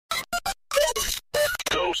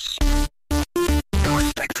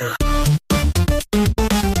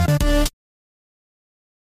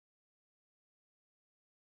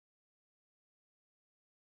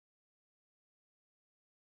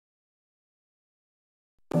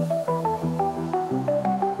Ghost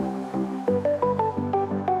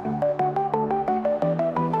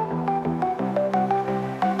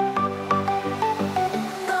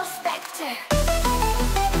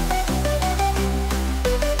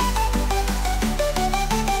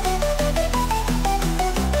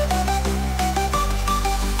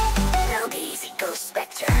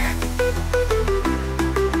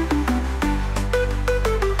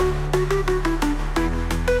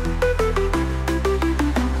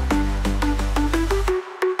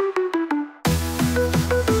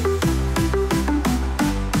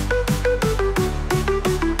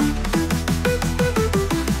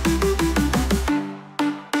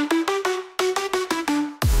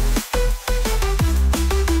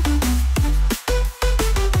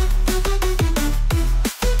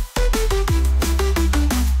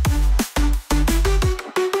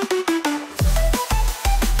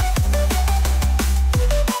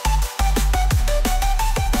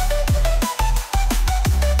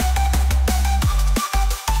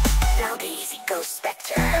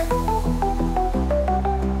Vector.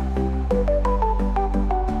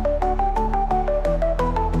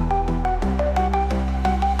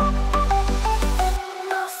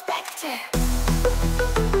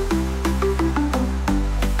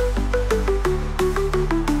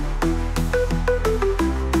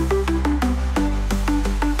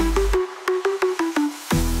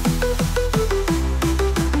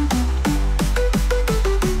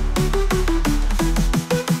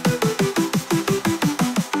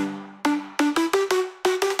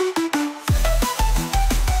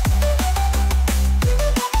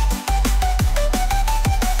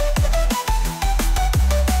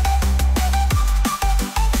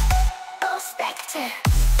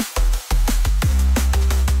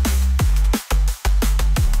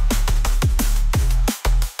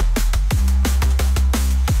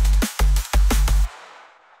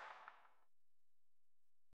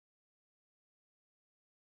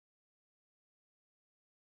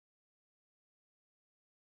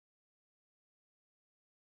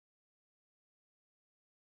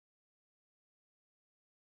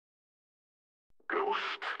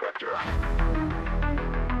 Ghost Vector.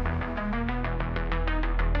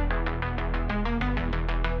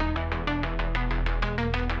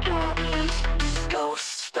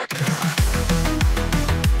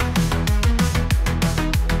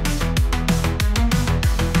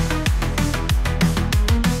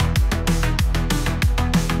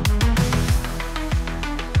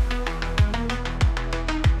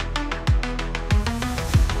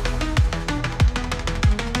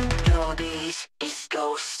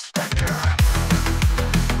 Ghost Vector.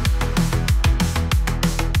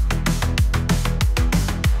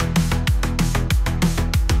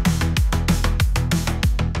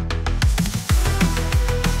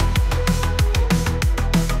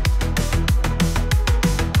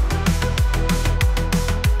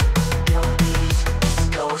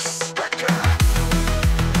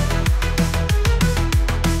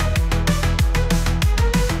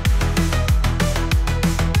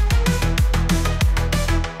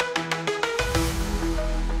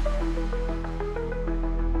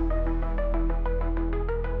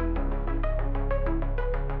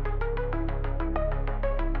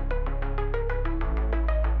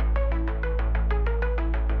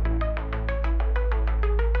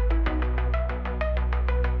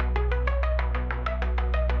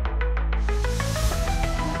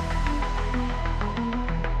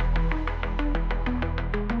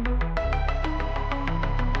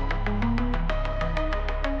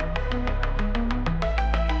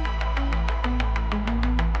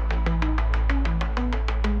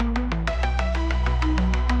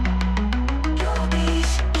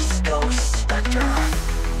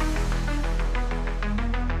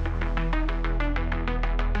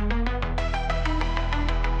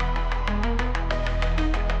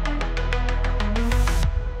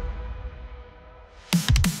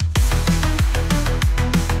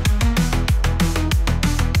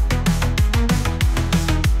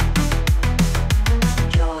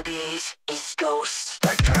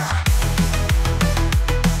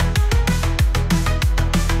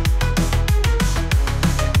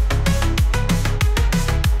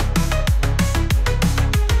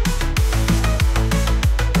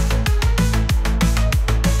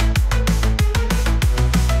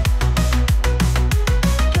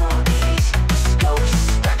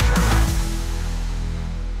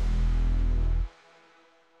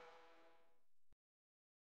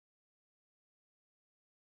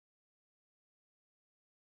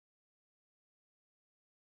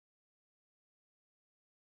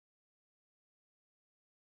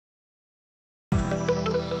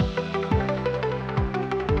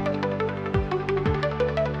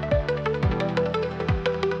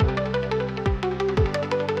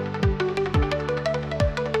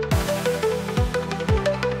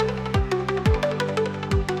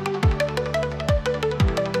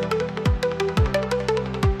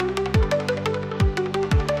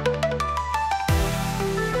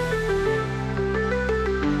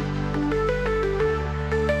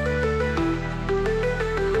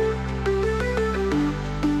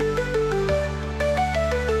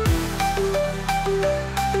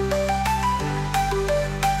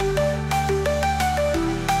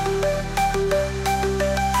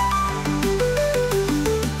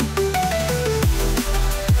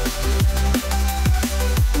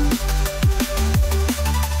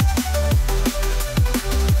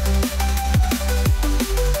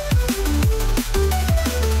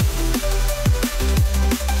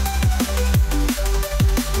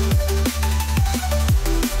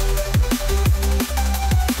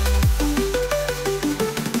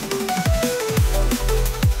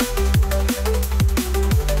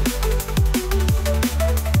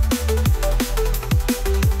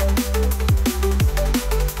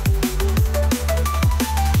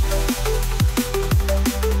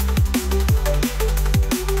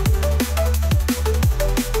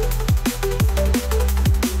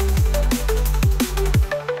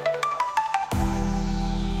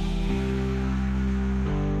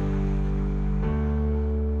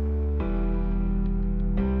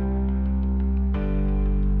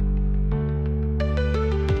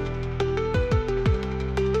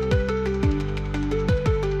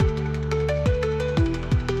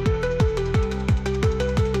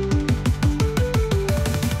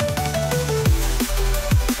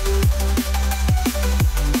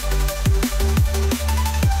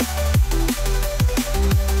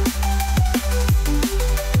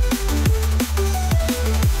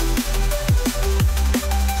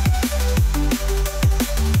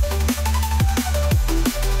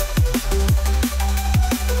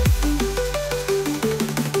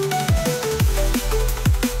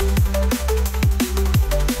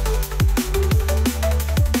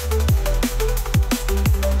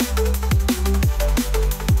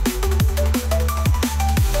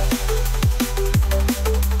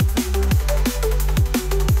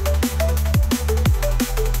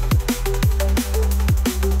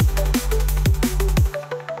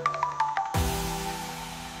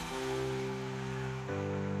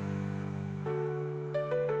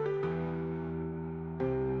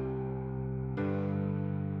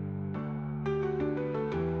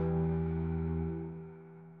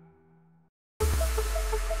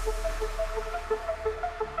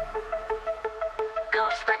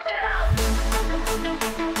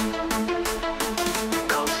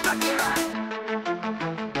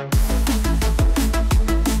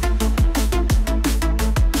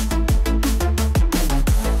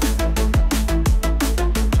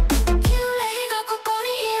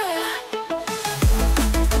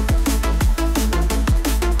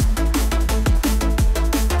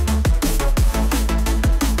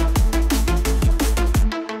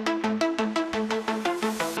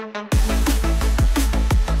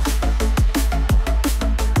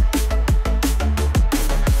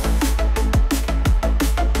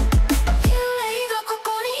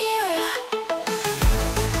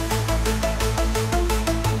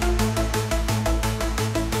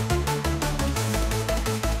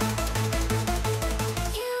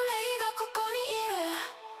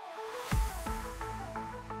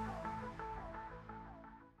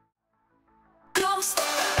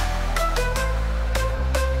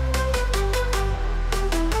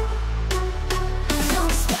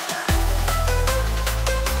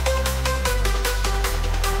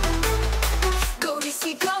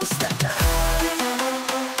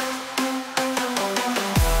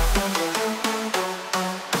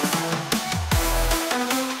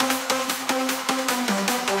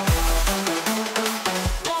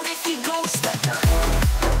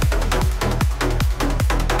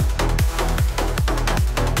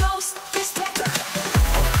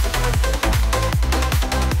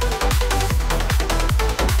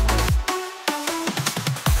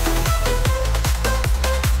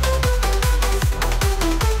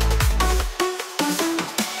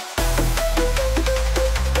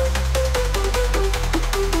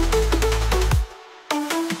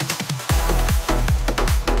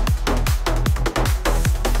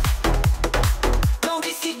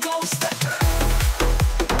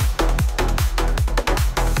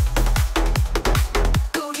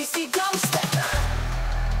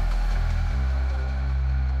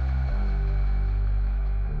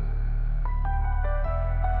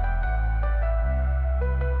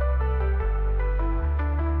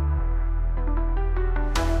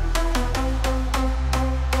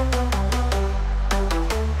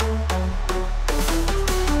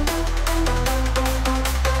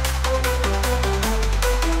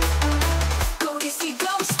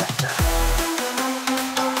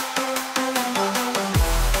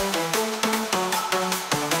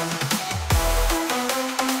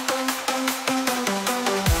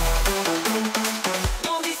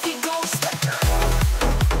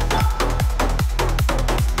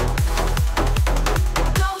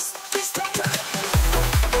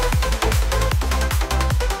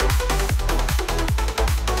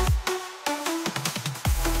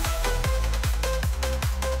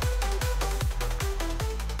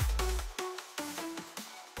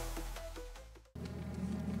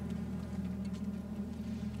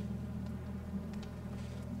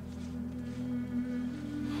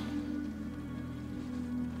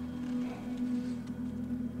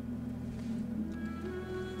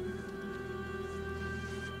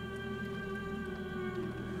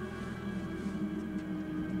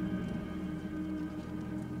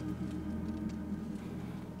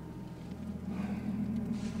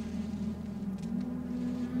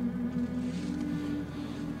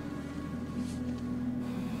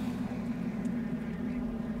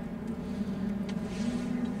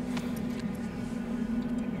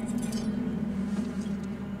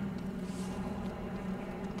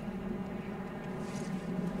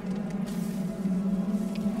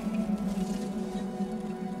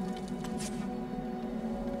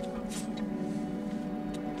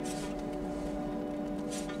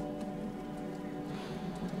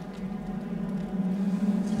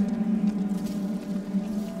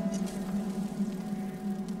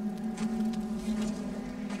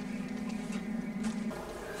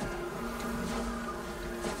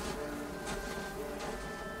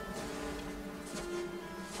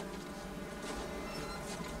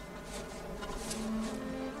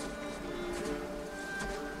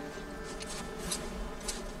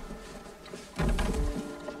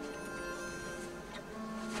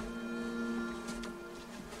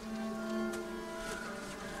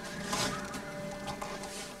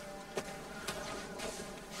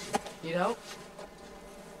 You know?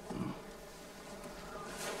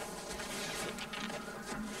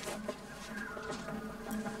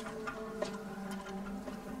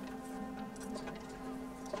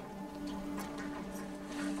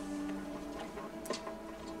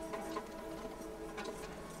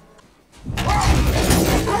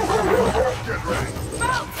 Get ready.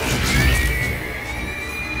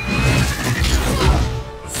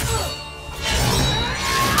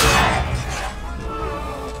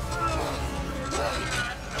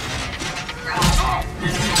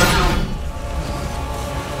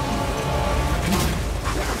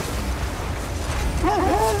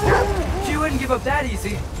 She wouldn't give up that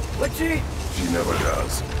easy, would she? She never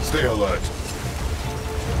does. Stay alert.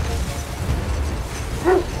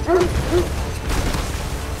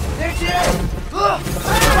 There she is! Look!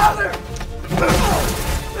 Father!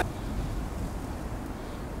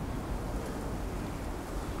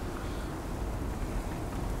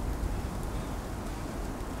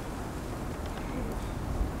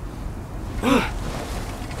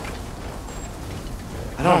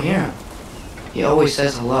 I don't hear him. He always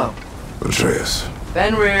says hello. Atreus.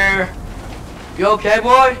 Fenrir! You okay,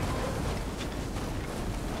 boy?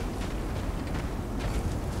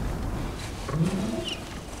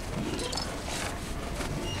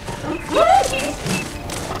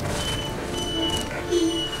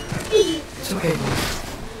 It's okay, boy.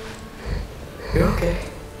 You're okay.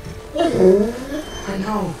 I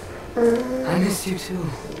know. I missed you too.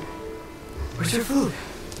 Where's your food?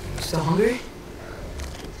 Still hungry?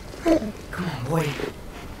 Come on, boy.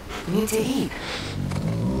 You need to eat.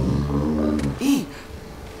 Eat.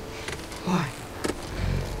 Why?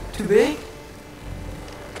 Too big?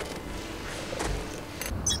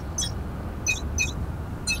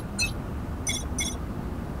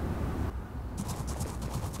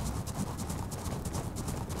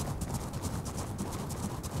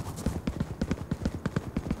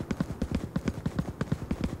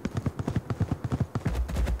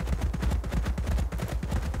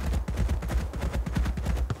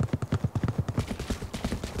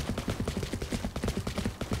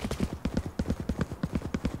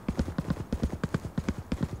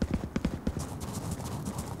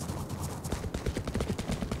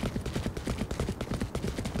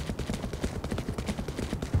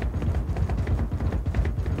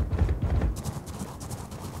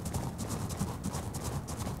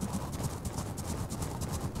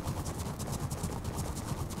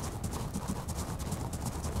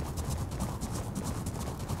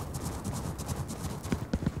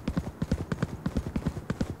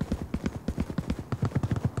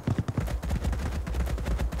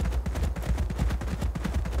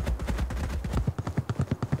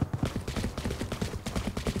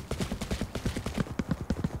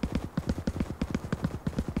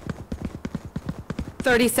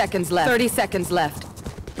 Thirty seconds left. 30 seconds left.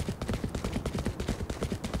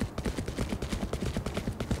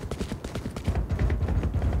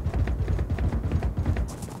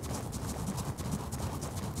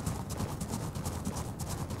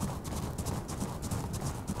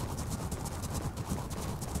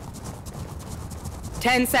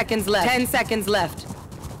 Ten seconds left. 10 seconds left.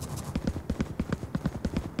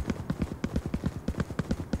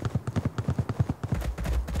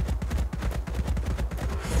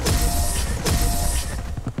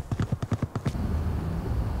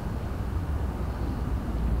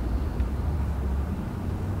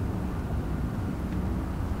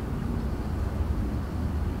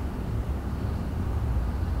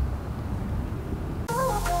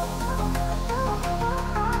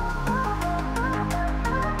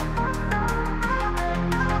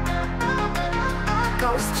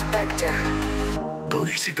 Ghost Spectre.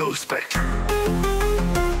 Police Ghost Spectre.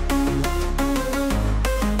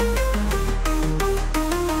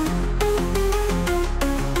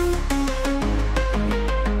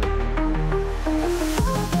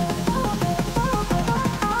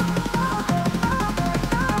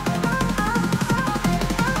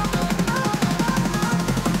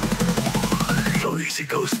 Police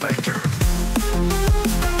Ghost Spectre.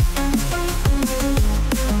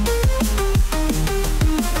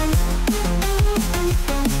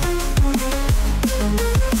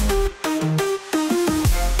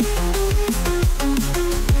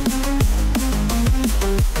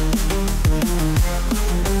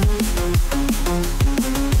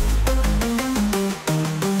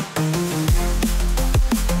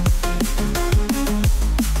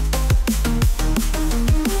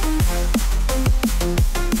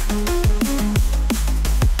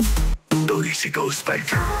 Ghost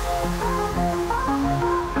Spectre.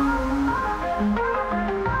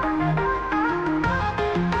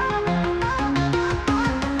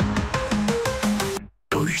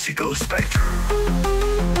 easy go, Spectre.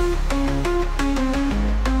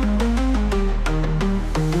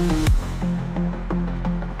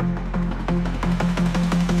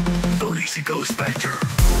 Go easy go, Spectre.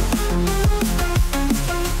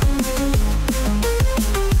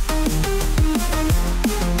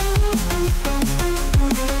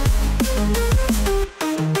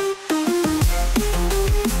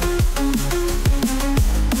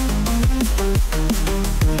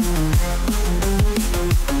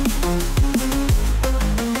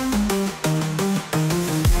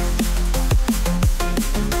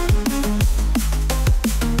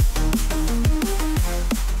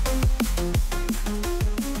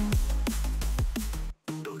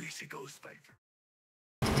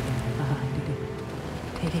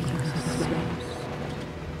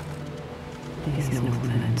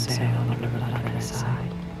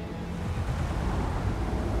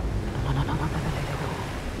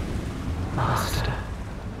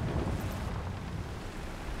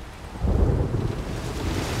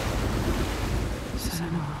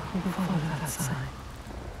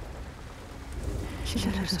 She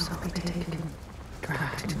let herself be taken,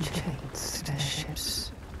 dragged in chains to their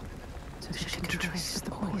ships, so she can trace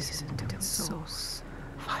the poison to its source,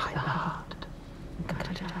 fight the heart, and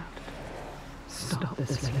cut it out. Stop the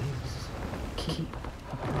slaves, keep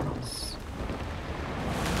a promise.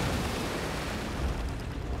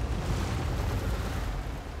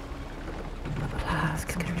 But the plans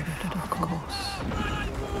can drift off course.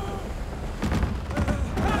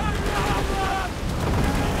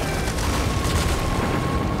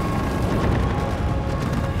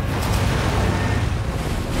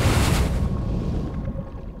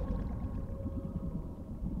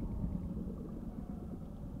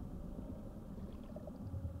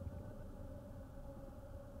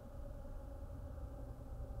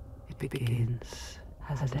 It begins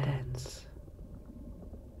as it ends.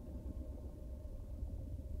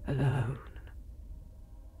 Alone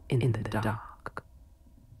in the dark.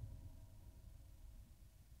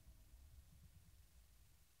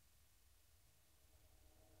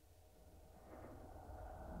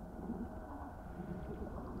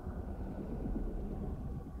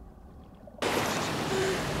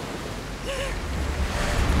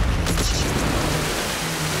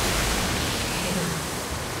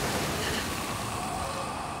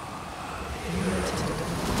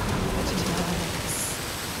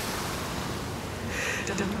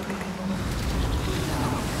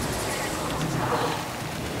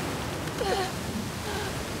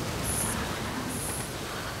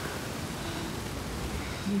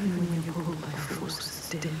 Even when you're pulled by forces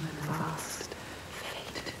dim and vast,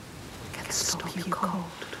 fate can stop you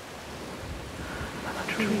cold.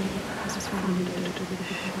 A tree has found a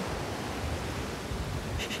division.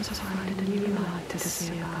 She must find a new light to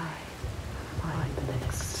steer by, find the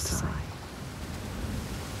next sign.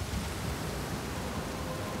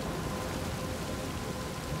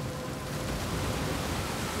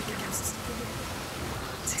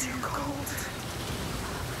 Too cold.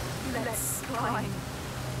 Let's climb.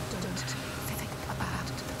 Don't think about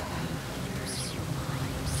the pain. Use your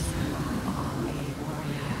mind. A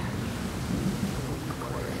warrior. Weak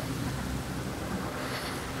warrior.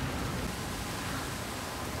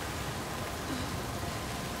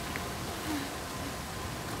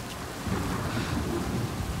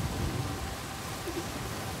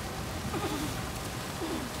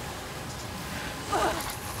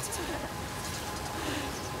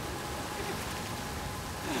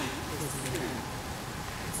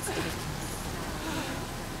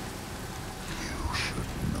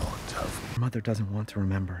 Mother doesn't want to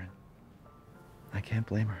remember it. I can't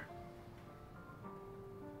blame her.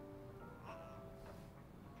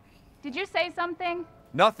 Did you say something?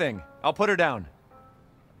 Nothing. I'll put her down.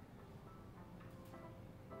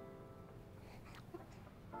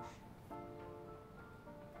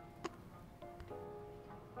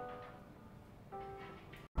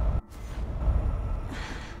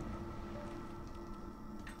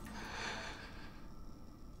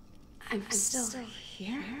 I'm still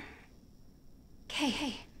here?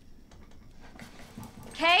 Kay.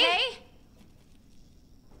 Kay?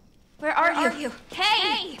 Where are you?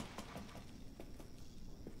 Kay!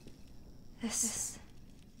 This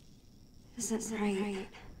isn't right.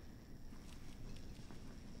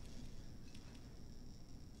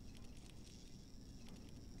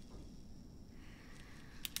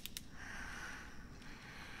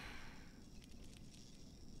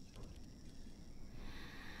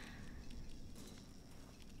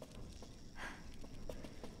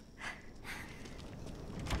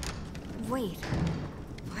 Wait,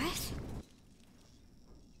 what?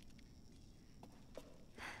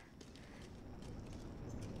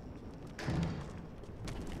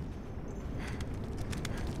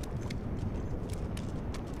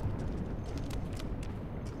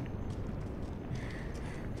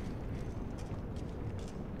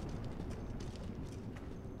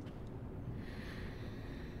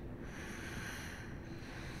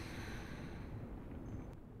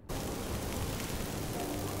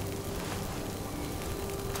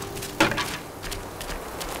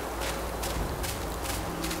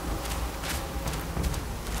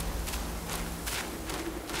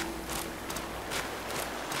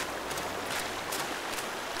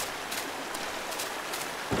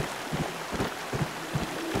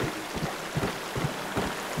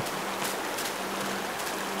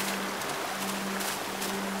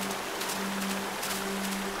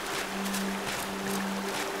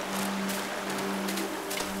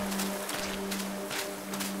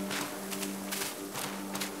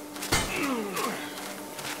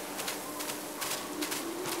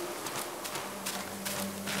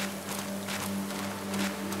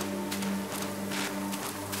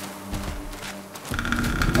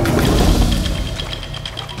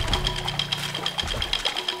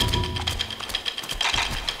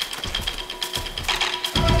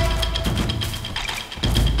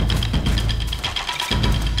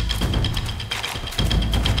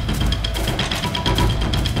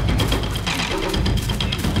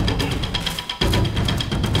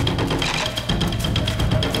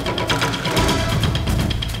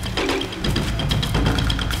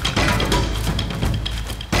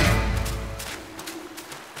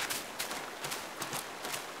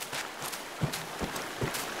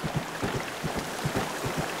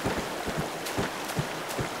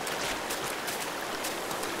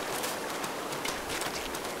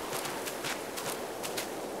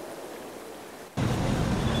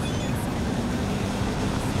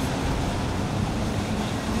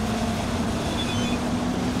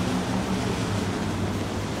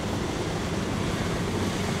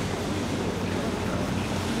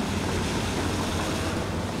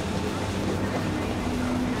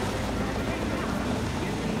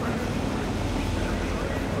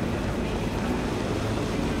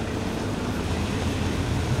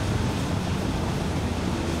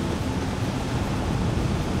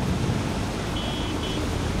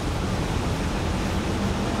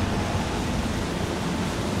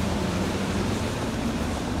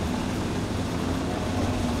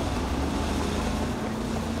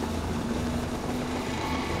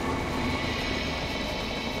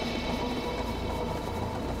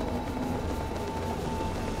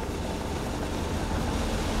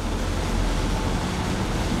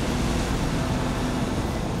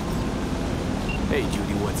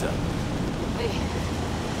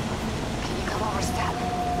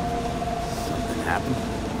 happen?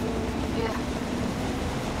 Yeah.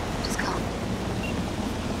 Just come.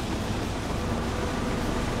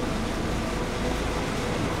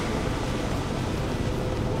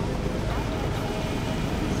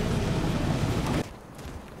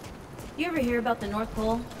 You ever hear about the North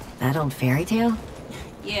Pole? That old fairy tale?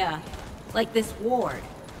 Yeah, like this ward.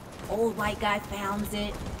 Old white guy founds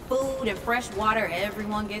it. Food and fresh water,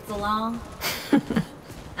 everyone gets along.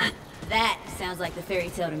 That sounds like the fairy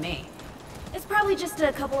tale to me. It's probably just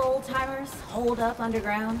a couple of old-timers holed up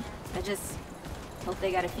underground. I just hope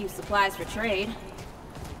they got a few supplies for trade.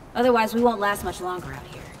 Otherwise, we won't last much longer out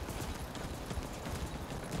here.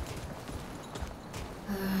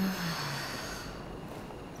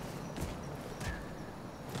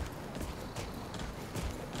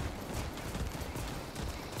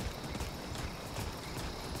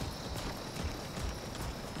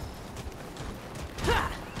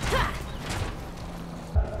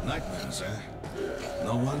 Nightmares, eh?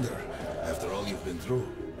 No wonder, after all you've been through.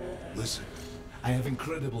 Listen, I have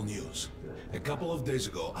incredible news. A couple of days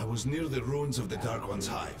ago, I was near the ruins of the Dark One's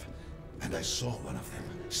hive, and I saw one of them,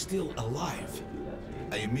 still alive.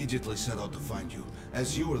 I immediately set out to find you,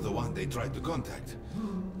 as you were the one they tried to contact,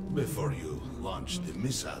 before you launched the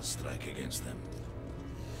missile strike against them.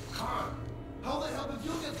 Khan, how the hell did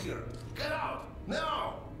you get here? Get out,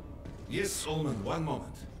 now! Yes, Ullman, one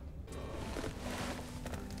moment.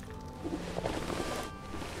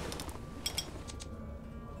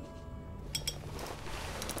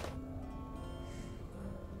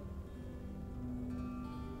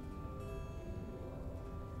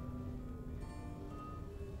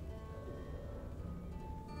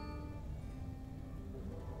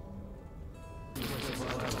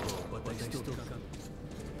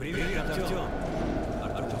 Привет, Артём.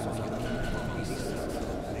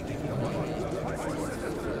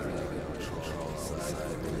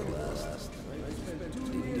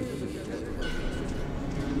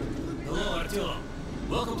 Hello, Артёm.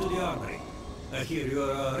 Welcome to the armory. I hear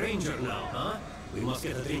you're a ranger now, huh? We must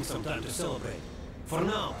get a drink sometime to celebrate. For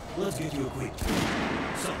now, let's get you equipped.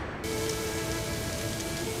 So,